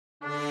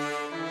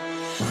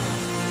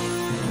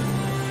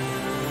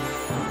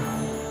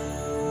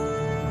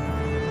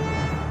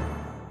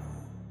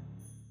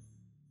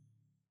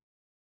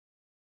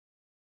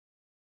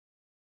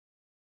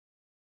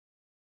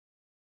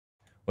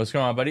What's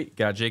going on, buddy?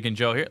 Got Jake and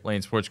Joe here.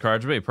 Lane Sports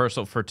Cards. A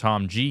personal for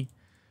Tom G.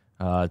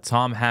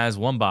 Tom has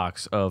one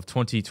box of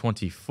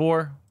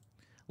 2024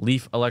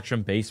 Leaf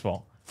Electrum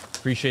Baseball.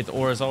 Appreciate the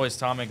aura as always,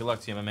 Tom. And good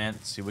luck to you, my man.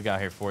 Let's see what we got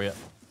here for you.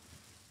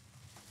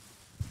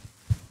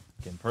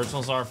 Again,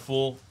 personals are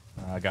full.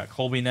 I got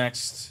Colby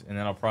next, and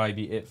then I'll probably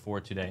be it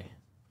for today.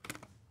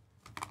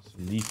 So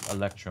Leaf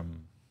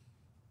Electrum.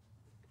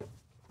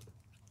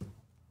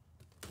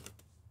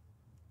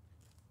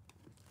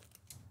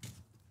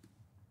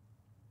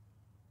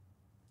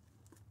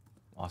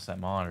 Lost that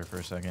monitor for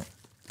a second.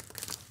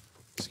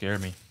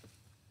 Scared me.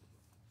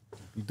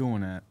 You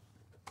doing that?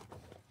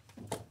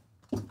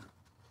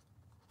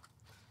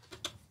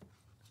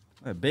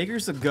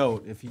 Baker's the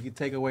GOAT if you could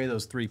take away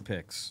those 3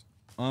 picks.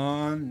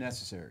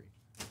 Unnecessary.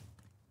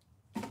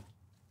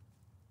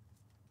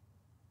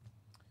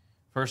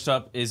 First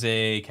up is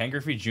a Ken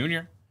Griffey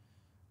Jr.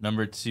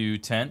 Number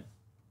 210.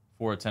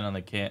 4/10 on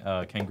the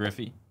Ken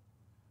Griffey.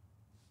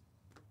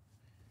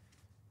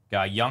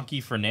 Got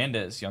Yankee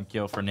Fernandez.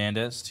 Yankee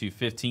Fernandez,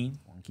 215.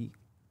 Yankee.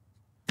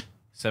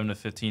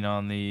 7/15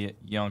 on the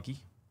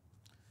Yankee.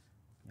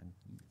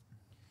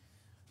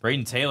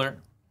 Braden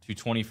Taylor,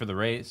 220 for the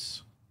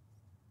Rays.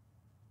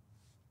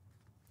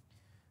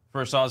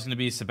 First off is going to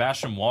be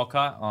Sebastian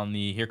Walcott on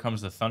the Here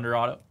Comes the Thunder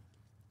auto.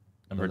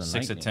 Number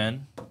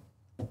 6/10.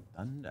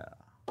 Thunder.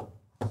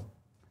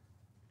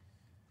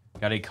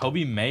 Got a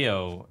Kobe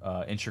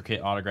Mayo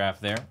intricate autograph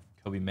there.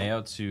 Kobe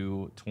Mayo,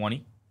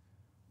 220.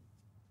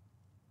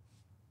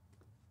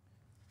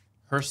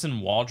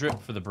 Hurston Waldrop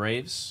for the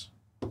Braves,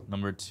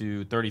 number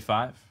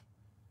 235.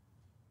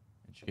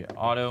 Intricate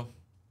auto.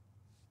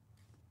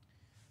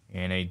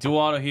 And a dual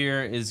auto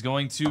here is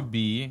going to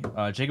be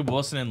Jacob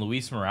Wilson and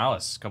Luis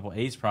Morales. A couple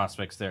A's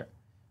prospects there.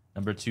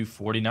 Number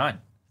 249.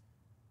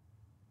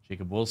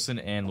 Jacob Wilson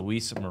and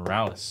Luis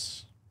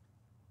Morales.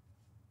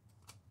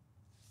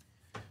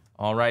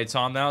 All right,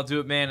 Tom, that'll do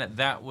it, man.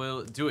 That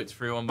will do it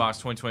for your Unbox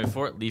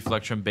 2024 Leaf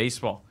Electrum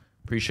Baseball.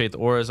 Appreciate the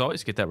aura as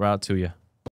always. Get that route to you.